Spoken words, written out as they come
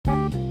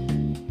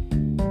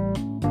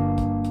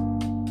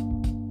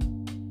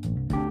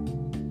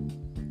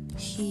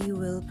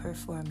will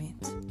perform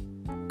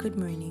it. Good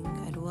morning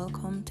and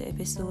welcome to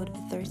episode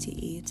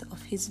 38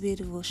 of His Bay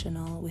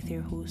Devotional with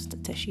your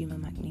host Tashima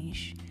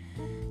McNeish.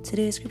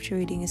 Today's scripture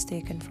reading is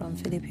taken from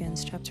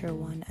Philippians chapter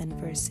 1 and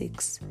verse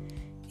 6.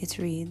 It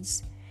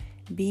reads,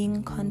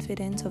 "Being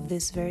confident of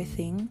this very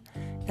thing,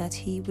 that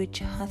he which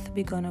hath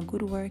begun a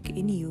good work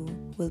in you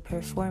will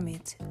perform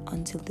it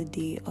until the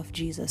day of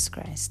Jesus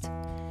Christ."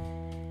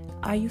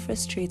 Are you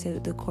frustrated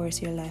with the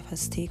course your life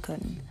has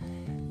taken?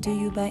 Do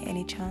you by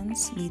any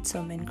chance need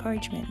some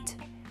encouragement?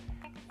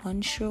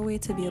 One sure way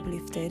to be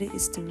uplifted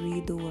is to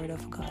read the Word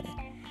of God.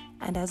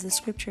 And as the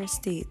scripture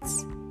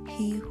states,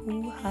 he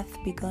who hath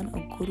begun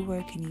a good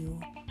work in you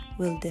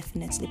will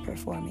definitely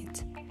perform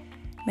it.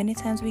 Many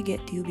times we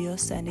get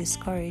dubious and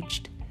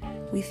discouraged.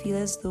 We feel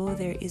as though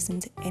there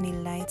isn't any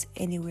light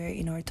anywhere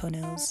in our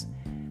tunnels.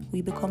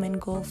 We become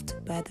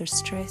engulfed by the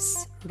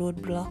stress,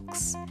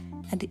 roadblocks,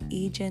 and the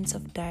agents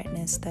of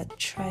darkness that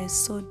try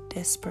so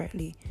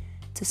desperately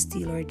to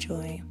steal our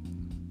joy.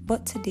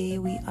 But today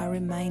we are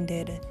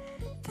reminded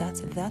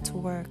that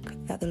work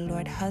that the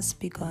Lord has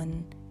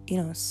begun in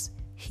us,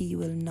 He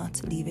will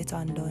not leave it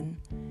undone,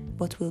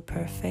 but will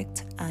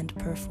perfect and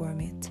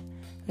perform it.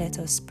 Let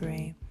us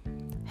pray.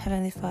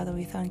 Heavenly Father,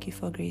 we thank you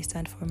for grace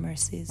and for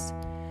mercies.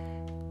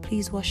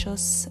 Please wash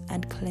us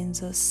and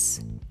cleanse us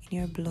in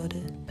your blood.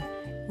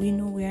 We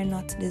know we are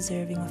not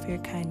deserving of your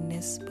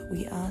kindness, but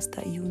we ask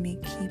that you may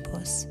keep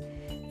us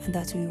and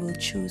that we will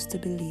choose to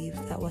believe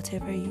that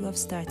whatever you have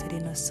started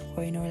in us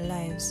or in our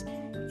lives,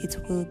 it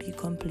will be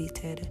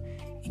completed.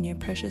 In your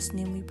precious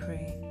name we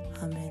pray.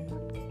 Amen.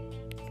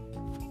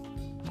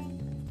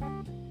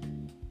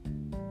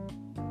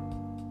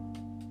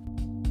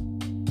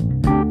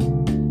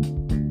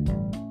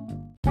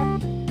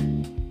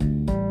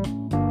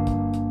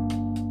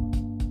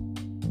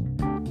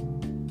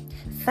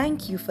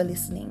 Thank you for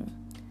listening.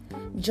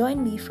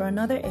 Join me for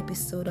another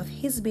episode of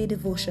His Bay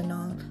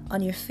Devotional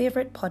on your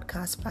favorite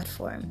podcast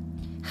platform.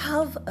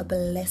 Have a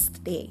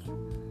blessed day.